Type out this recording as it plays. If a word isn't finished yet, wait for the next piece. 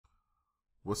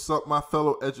What's up, my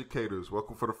fellow educators?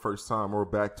 Welcome for the first time or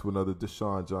back to another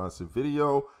Deshaun Johnson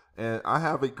video. And I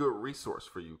have a good resource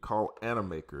for you called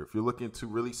Animaker. If you're looking to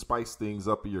really spice things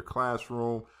up in your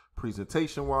classroom,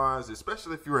 presentation-wise,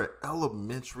 especially if you're an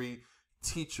elementary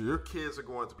teacher, your kids are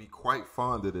going to be quite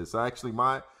fond of this. Actually,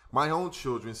 my own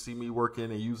children see me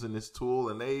working and using this tool,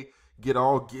 and they get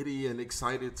all giddy and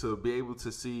excited to be able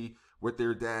to see what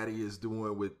their daddy is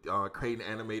doing with creating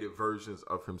animated versions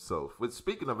of himself. But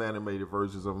speaking of animated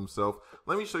versions of himself,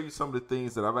 let me show you some of the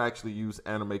things that I've actually used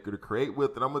Animaker to create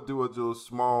with, and I'm gonna do a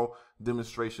small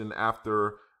demonstration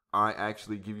after I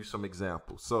actually give you some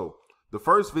examples. So the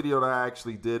first video that I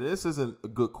actually did, and this isn't a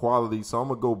good quality, so I'm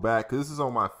gonna go back, because this is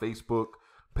on my Facebook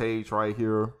page right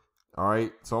here. All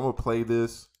right, so I'm gonna play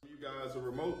this. You guys are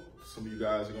remote. Some of you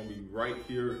guys are gonna be right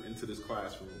here into this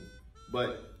classroom.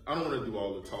 But I don't want to do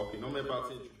all the talking. I'm about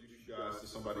to introduce you guys to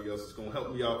somebody else that's going to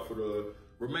help me out for the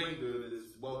remainder of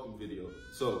this welcome video.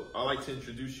 So I'd like to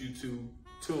introduce you to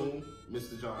Toon,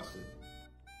 Mr. Johnson.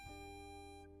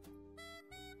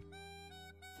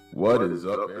 What is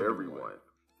up, everyone?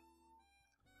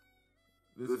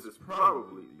 This is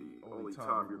probably the only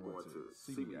time you're going to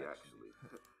see me, actually.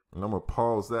 And I'm going to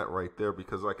pause that right there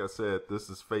because, like I said, this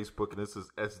is Facebook and this is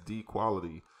SD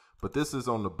quality. But this is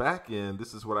on the back end.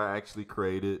 This is what I actually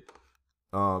created.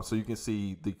 So you can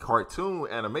see the cartoon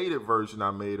animated version I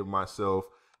made of myself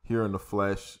here in the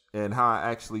flesh and how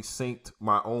I actually synced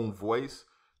my own voice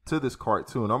to this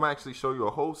cartoon. I'm actually show you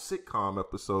a whole sitcom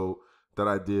episode that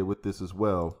I did with this as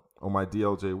well on my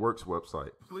DLJ Works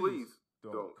website. Please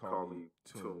don't call me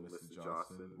Toon, Mr.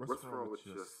 Johnson. What's wrong with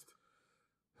just,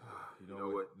 you know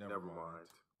what, never mind.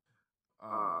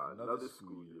 Another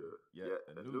school year,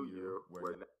 yet a new year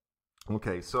where...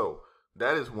 Okay, so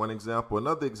that is one example.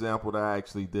 Another example that I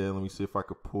actually did, let me see if I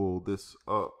could pull this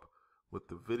up with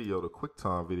the video, the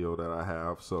QuickTime video that I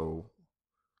have. So,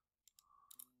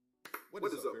 what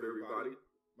is up, everybody?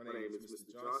 My name is Mr.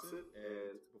 Johnson,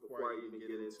 and before I even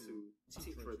get into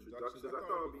teacher introductions, I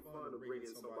thought it would be fun to bring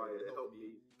in somebody to help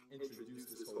me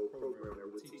introduce this whole program that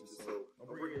we're teaching. So, I'm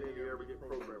bringing in here every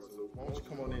programmer. So, why don't you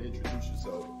come on in and introduce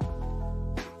yourself?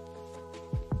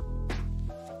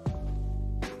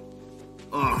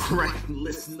 All right,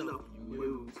 listen up, you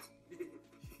noobs.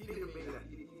 He didn't mean that.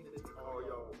 He didn't call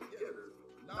y'all together.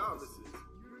 Novices,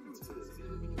 you're new to this. He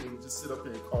didn't mean he would just sit up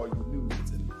here and call you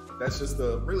noobs. And that's just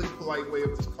a really polite way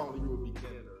of just calling you a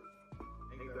beginner.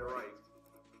 Ain't that right?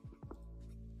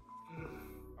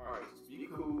 All right, just be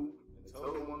cool and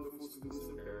tell the wonderful students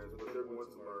and parents what they're going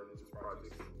to learn in this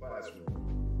project in the classroom.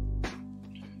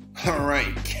 All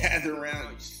right, gather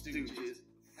around, you stooges.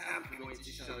 I'm going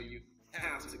to show you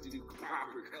how to do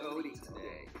proper coding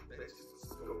today.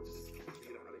 Just go. Just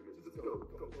get out of here. Just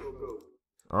go.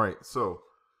 All right, so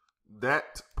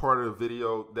that part of the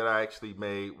video that I actually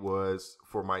made was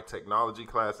for my technology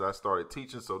class that I started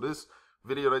teaching. So this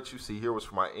video that you see here was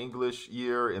for my English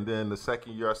year, and then the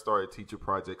second year I started teaching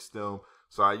Project STEM.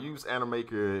 So I use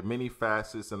Animaker in many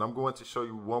facets, and I'm going to show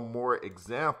you one more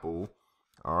example,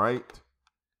 all right,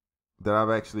 that I've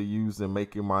actually used in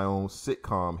making my own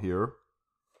sitcom here.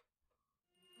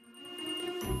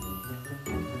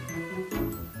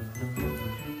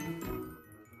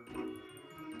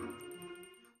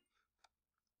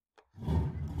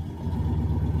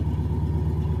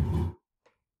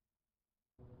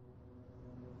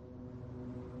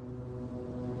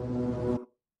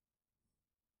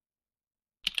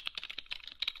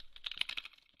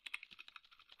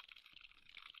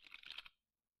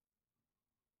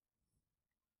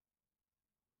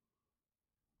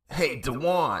 Hey,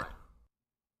 Dewan.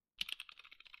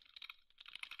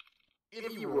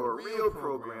 If you were a real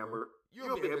programmer,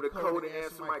 you'll be able to code and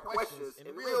answer my questions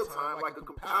in real time like a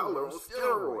compiler on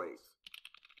steroids.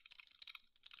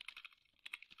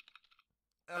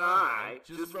 I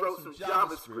just wrote some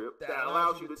JavaScript that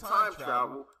allows you to time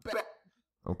travel back.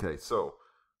 Okay, so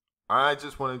I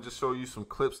just wanted to show you some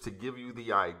clips to give you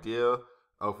the idea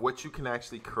of what you can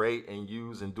actually create and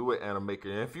use and do with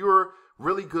Animaker. And if you're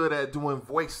really good at doing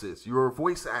voices, you're a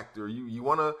voice actor, you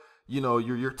want to, you know,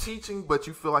 you're teaching, but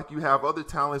you feel like you have other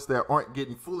talents that aren't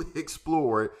getting fully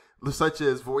explored, such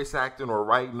as voice acting or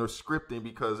writing or scripting,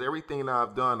 because everything that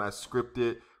I've done, I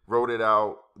scripted, wrote it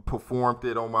out, performed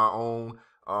it on my own,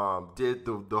 did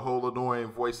the whole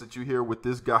annoying voice that you hear with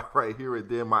this guy right here, and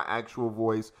then my actual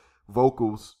voice,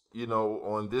 vocals, you know,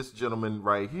 on this gentleman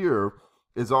right here,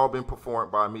 it's all been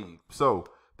performed by me. So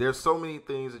there's so many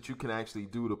things that you can actually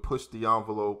do to push the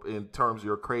envelope in terms of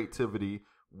your creativity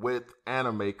with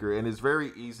Animaker, and it's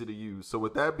very easy to use. So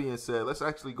with that being said, let's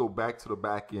actually go back to the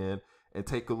back end and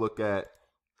take a look at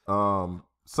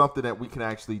something that we can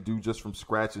actually do just from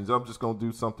scratch. And I'm just going to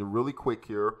do something really quick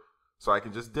here so I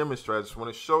can just demonstrate. I just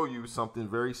want to show you something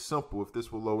very simple if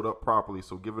this will load up properly.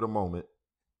 So give it a moment.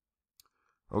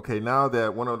 Okay, now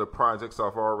that one of the projects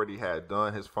I've already had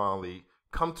done has finally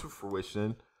come to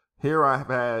fruition, here I've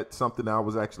had something I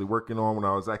was actually working on when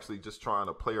I was actually just trying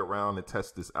to play around and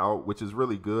test this out, which is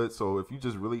really good. So if you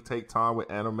just really take time with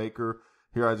Animaker,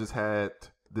 here I just had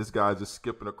this guy just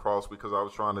skipping across because I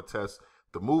was trying to test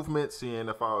the movement, seeing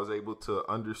if I was able to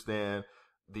understand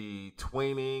the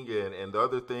tweening and the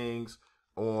other things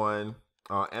on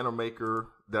Animaker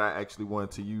that I actually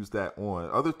wanted to use that on.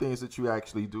 Other things that you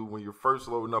actually do when you're first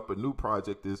loading up a new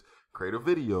project is create a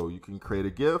video. You can create a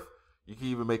GIF. You can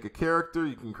even make a character.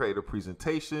 You can create a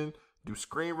presentation, do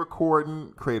screen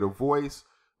recording, create a voice.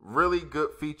 Really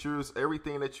good features,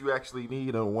 everything that you actually need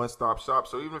in a one-stop shop.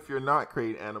 So even if you're not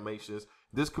creating animations,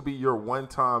 this could be your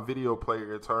one-time video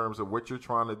player in terms of what you're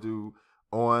trying to do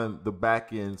on the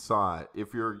back end side.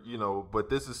 If you're,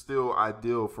 but this is still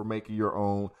ideal for making your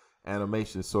own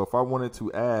animation. So if I wanted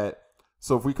to add,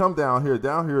 so if we come down here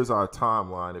is our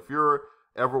timeline. If you're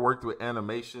ever worked with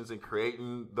animations and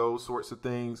creating those sorts of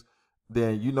things,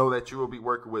 then you know that you will be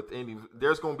working with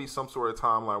there's going to be some sort of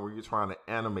timeline where you're trying to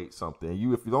animate something.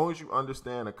 As long as you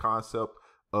understand the concept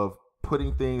of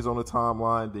putting things on a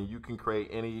timeline, then you can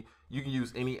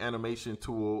use any animation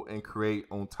tool and create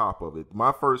on top of it.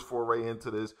 My first foray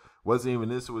into this wasn't even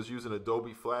this. It was using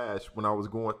Adobe Flash when I was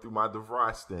going through my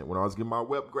DeVry stint, when I was getting my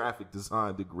web graphic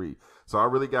design degree. So I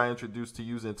really got introduced to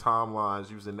using timelines,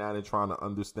 using that and trying to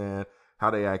understand how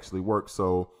they actually work.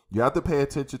 So you have to pay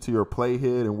attention to your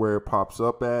playhead and where it pops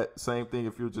up at. Same thing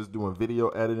if you're just doing video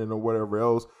editing or whatever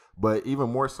else. But even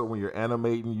more so when you're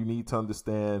animating, you need to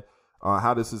understand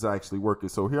how this is actually working.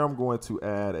 So here I'm going to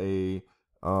add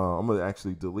I'm going to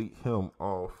actually delete him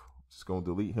off. Just going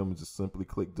to delete him and just simply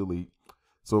click delete.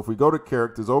 So if we go to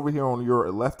characters, over here on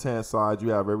your left-hand side, you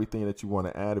have everything that you want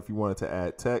to add. If you wanted to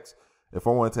add text, if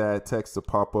I wanted to add text to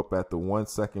pop up at the 1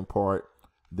 second part,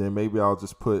 then maybe I'll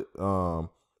just put,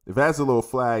 if it has a little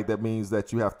flag, that means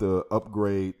that you have to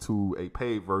upgrade to a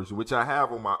paid version, which I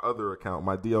have on my other account,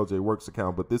 my DLJ Works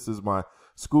account, but this is my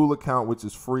school account, which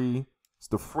is free. It's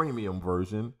the freemium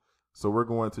version. So we're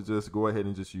going to just go ahead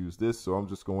and just use this. So I'm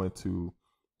just going to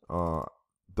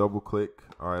double click.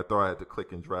 All right, I thought I had to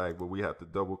click and drag, but we have to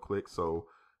double click. So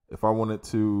if I wanted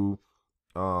to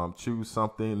choose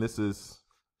something, this is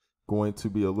going to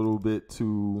be a little bit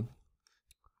too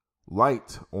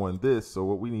light on this. So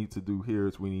what we need to do here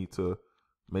is we need to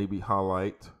maybe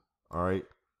highlight. All right.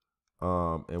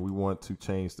 And we want to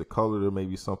change the color to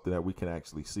maybe something that we can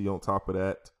actually see on top of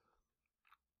that.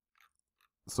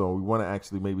 So we want to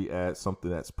actually maybe add something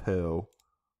that's pale.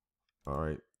 All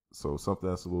right. So something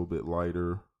that's a little bit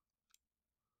lighter.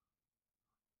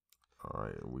 All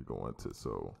right. And we go into,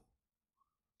 so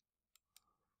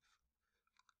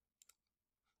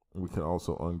we can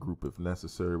also ungroup if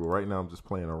necessary, but right now I'm just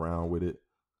playing around with it.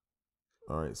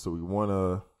 All right, so we want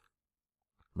to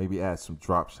maybe add some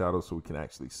drop shadow so we can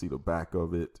actually see the back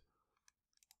of it.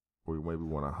 Or we maybe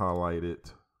want to highlight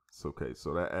it. It's okay,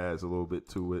 so that adds a little bit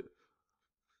to it.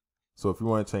 So if you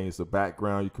want to change the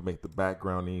background, you can make the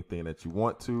background anything that you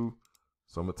want to.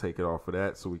 So I'm going to take it off of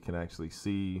that so we can actually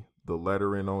see the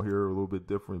lettering on here a little bit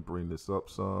different. Bring this up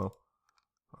some.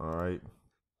 All right.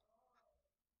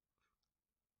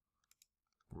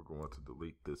 We're going to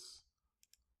delete this.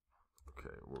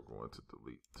 Okay, we're going to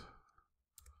delete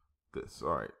this.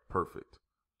 All right, perfect.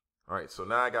 All right, so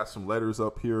now I got some letters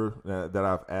up here that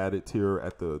I've added here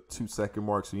at the 2 second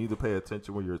mark. So you need to pay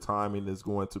attention where your timing is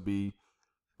going to be.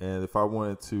 And if I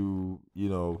wanted to,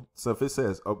 so if it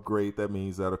says upgrade, that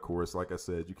means that, of course, like I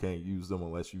said, you can't use them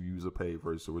unless you use a paid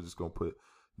version. So we're just going to put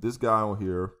this guy on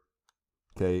here.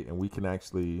 Okay, and we can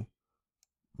actually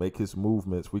make his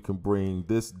movements. We can bring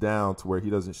this down to where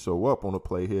he doesn't show up on the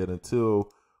playhead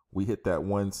until we hit that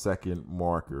 1 second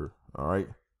marker. All right.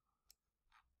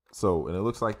 So, and it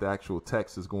looks like the actual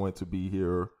text is going to be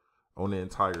here on the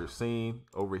entire scene.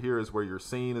 Over here is where your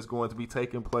scene is going to be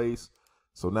taking place.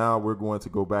 So now we're going to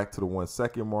go back to the 1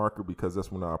 second marker because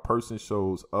that's when our person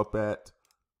shows up at.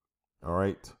 All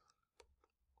right.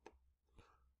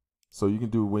 So you can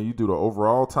do, when you do the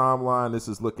overall timeline, this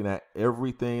is looking at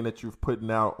everything that you're putting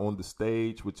out on the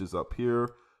stage, which is up here.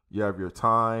 You have your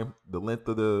time, the length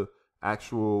of the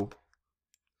actual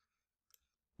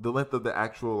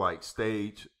like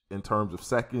stage in terms of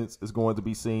seconds is going to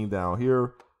be seen down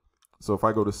here. So if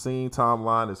I go to scene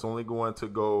timeline, it's only going to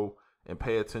go and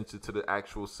pay attention to the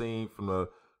actual scene from the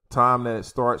time that it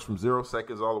starts from 0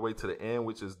 seconds all the way to the end,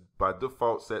 which is by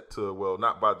default set to, well,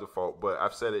 not by default, but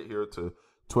I've set it here to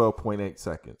 12.8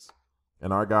 seconds.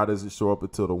 And our guy doesn't show up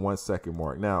until the 1 second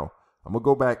mark. Now, I'm going to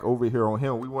go back over here on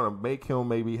him. We want to make him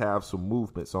maybe have some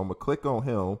movement. So I'm going to click on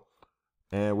him,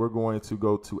 and we're going to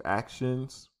go to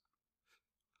actions.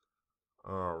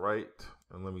 All right.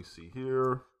 And let me see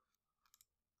here.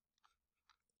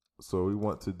 So we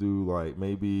want to do like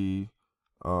maybe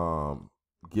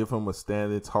give him a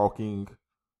standing talking.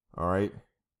 All right.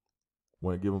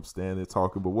 Want to give him standing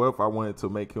talking. But what if I wanted to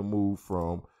make him move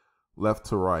from left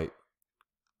to right?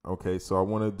 Okay, so I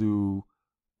want to do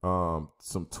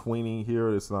some tweening here.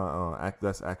 It's not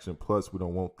that's action plus. We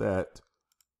don't want that.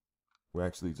 We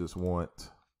actually just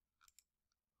want,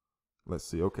 let's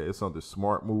see. Okay, it's under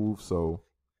smart move. So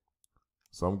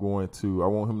I'm going to, I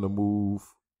want him to move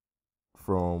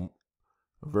from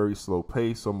a very slow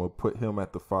pace. So I'm going to put him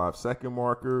at the 5 second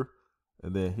marker.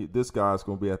 And then this guy's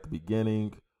going to be at the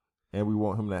beginning. And we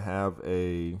want him to have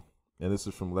and this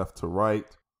is from left to right.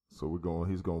 So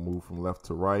he's going to move from left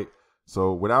to right.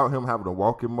 So without him having a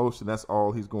walking motion, that's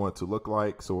all he's going to look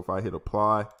like. So if I hit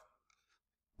apply,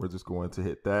 we're just going to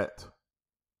hit that.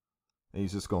 And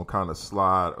he's just going to kind of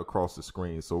slide across the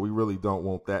screen. So we really don't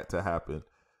want that to happen.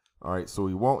 All right. So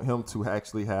we want him to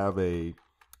actually have a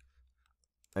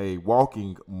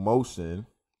walking motion,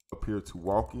 appear to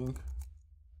walking.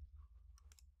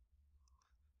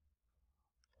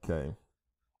 Okay.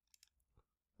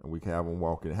 And we can have him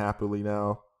walking happily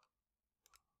now.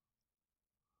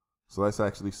 So let's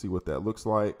actually see what that looks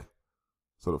like.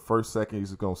 So the first second,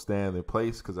 he's going to stand in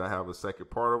place because I have a second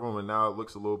part of him. And now it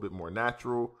looks a little bit more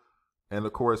natural. And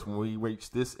of course, when we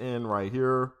reach this end right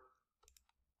here,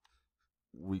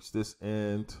 we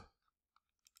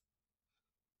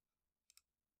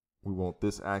want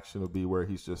this action to be where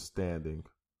he's just standing.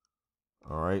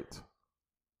 All right.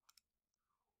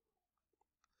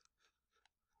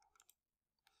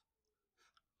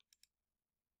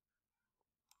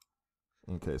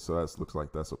 Okay, so that looks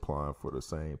like that's applying for the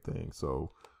same thing.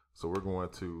 So we're going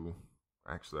to,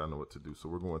 actually I know what to do. So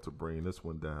we're going to bring this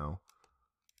one down.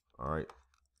 All right.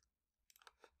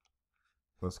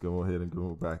 Let's go ahead and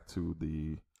go back to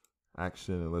the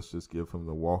action, and let's just give him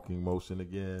the walking motion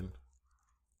again.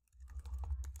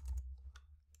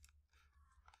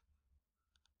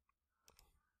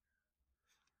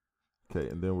 Okay,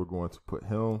 and then we're going to put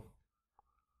him.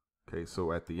 Okay,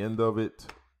 so at the end of it,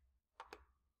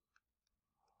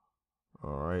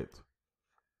 all right,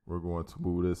 we're going to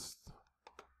move this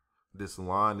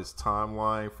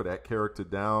timeline for that character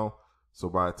down. So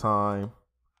by the time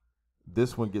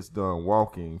this one gets done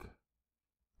walking,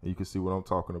 and you can see what I'm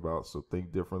talking about. So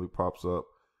think differently pops up.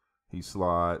 He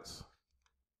slides.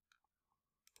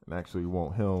 And actually we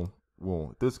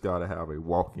want this guy to have a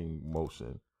walking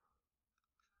motion.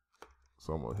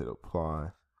 So I'm going to hit apply.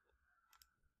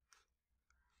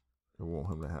 I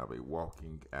want him to have a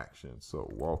walking action. So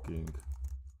walking.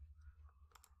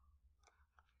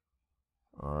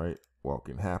 All right,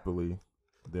 walking happily.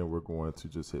 Then we're going to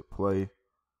just hit play.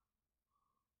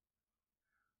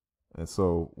 And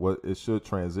so what it should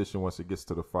transition once it gets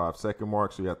to the 5 second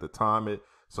mark. So you have to time it.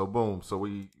 So boom. So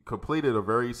we completed a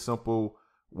very simple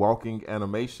walking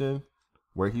animation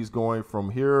where he's going from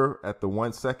here at the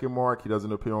 1 second mark. He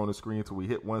doesn't appear on the screen until we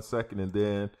hit 1 second. And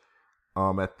then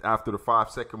after the 5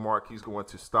 second mark, he's going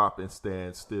to stop and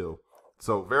stand still.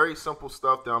 So very simple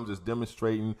stuff that I'm just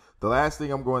demonstrating. The last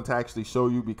thing I'm going to actually show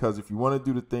you, because if you want to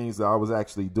do the things that I was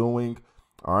actually doing,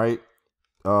 all right,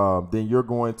 then you're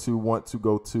going to want to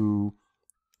go to,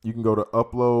 you can go to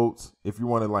uploads if you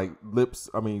want to like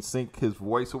sync his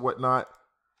voice or whatnot.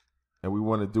 And we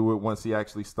want to do it once he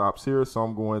actually stops here. So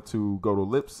I'm going to go to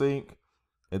lip sync,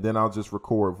 and then I'll just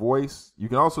record voice. You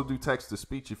can also do text to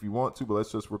speech if you want to, but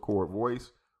let's just record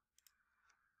voice.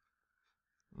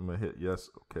 I'm going to hit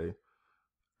yes. Okay.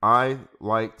 I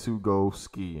like to go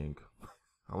skiing.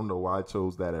 I don't know why I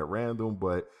chose that at random,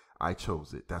 but I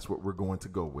chose it. That's what we're going to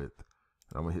go with.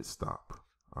 And I'm going to hit stop.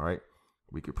 All right.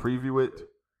 We can preview it.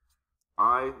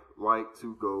 I like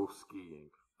to go skiing.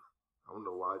 I don't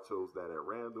know why I chose that at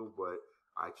random, but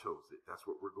I chose it. That's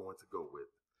what we're going to go with.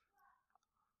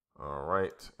 All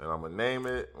right. And I'm going to name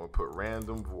it. I'm going to put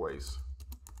random voice.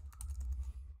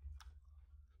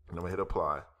 And I'm going to hit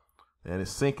apply. And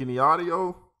it's syncing the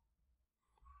audio.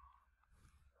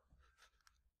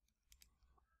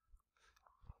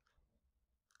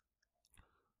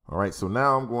 All right. So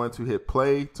now I'm going to hit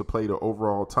play to play the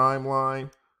overall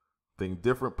timeline. Thing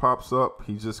different pops up.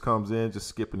 He just comes in, just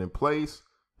skipping in place.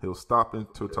 He'll stop in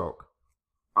to talk.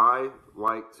 I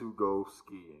like to go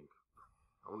skiing.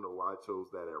 I don't know why I chose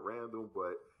that at random,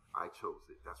 but I chose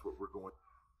it. That's what we're going.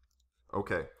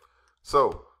 Okay.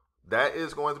 So that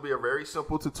is going to be a very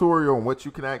simple tutorial on what you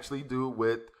can actually do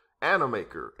with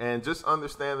Animaker, and just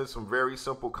understanding some very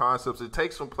simple concepts. It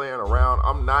takes some playing around.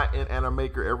 I'm not in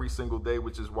Animaker every single day,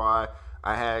 which is why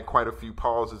I had quite a few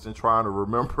pauses in trying to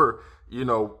remember, you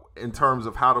know, in terms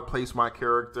of how to place my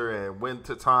character and when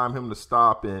to time him to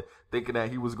stop, and thinking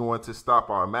that he was going to stop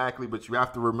automatically. But you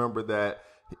have to remember that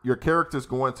your character is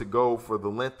going to go for the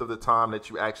length of the time that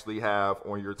you actually have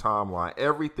on your timeline.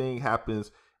 Everything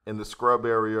happens in the scrub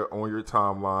area on your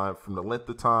timeline from the length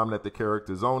of time that the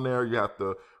character is on there. You have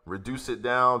to reduce it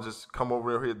down. Just come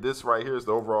over here. This right here is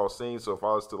the overall scene. So if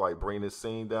I was to like bring this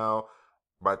scene down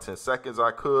by 10 seconds,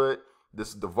 I could. This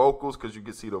is the vocals, because you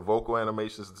can see the vocal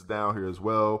animations is down here as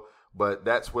well. But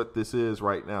that's what this is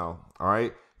right now. All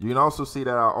right. You can also see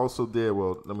that I also did,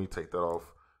 well, let me take that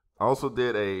off. I also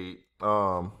did a,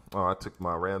 oh, I took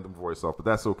my random voice off, but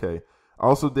that's okay. I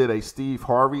also did a Steve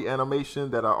Harvey animation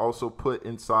that I also put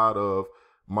inside of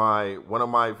one of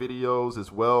my videos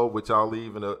as well, which I'll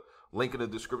leave in a link in the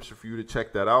description for you to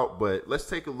check that out. But let's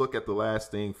take a look at the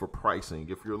last thing for pricing.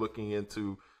 If you're looking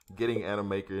into getting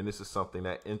Animaker and this is something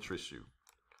that interests you.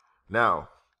 Now,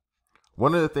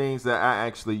 one of the things that I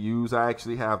actually use, I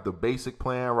actually have the basic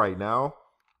plan right now,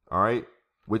 all right,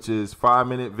 which is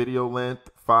 5-minute video length,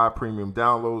 5 premium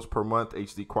downloads per month,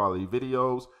 HD quality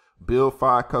videos, build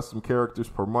 5 custom characters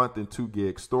per month, and 2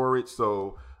 gig storage.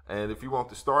 So, and if you want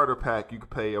the starter pack, you could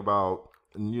pay about,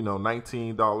 you know,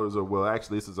 $19, or well,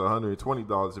 actually this is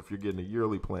 $120 if you're getting a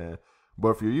yearly plan. But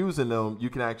if you're using them, you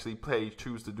can actually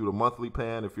choose to do the monthly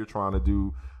plan if you're trying to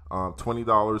do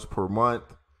 $20 per month,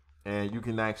 and you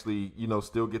can actually, you know,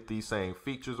 still get these same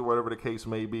features or whatever the case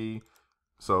may be.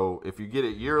 So if you get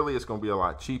it yearly, it's going to be a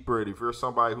lot cheaper. And if you're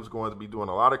somebody who's going to be doing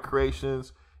a lot of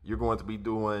creations, you're going to be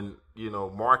doing, you know,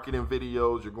 marketing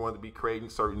videos, you're going to be creating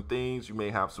certain things. You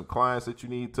may have some clients that you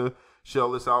need to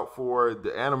shell this out for. The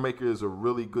Animaker is a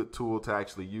really good tool to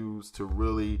actually use to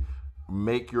really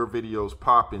make your videos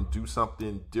pop and do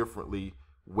something differently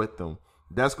with them.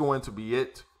 That's going to be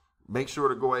it. Make sure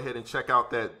to go ahead and check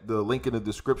out the link in the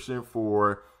description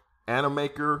for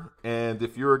Animaker, and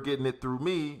if you're getting it through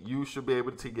me, you should be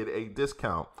able to get a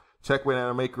discount. Check with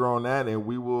Animaker on that, and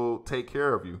we will take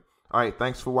care of you. All right,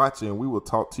 thanks for watching. We will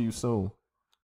talk to you soon.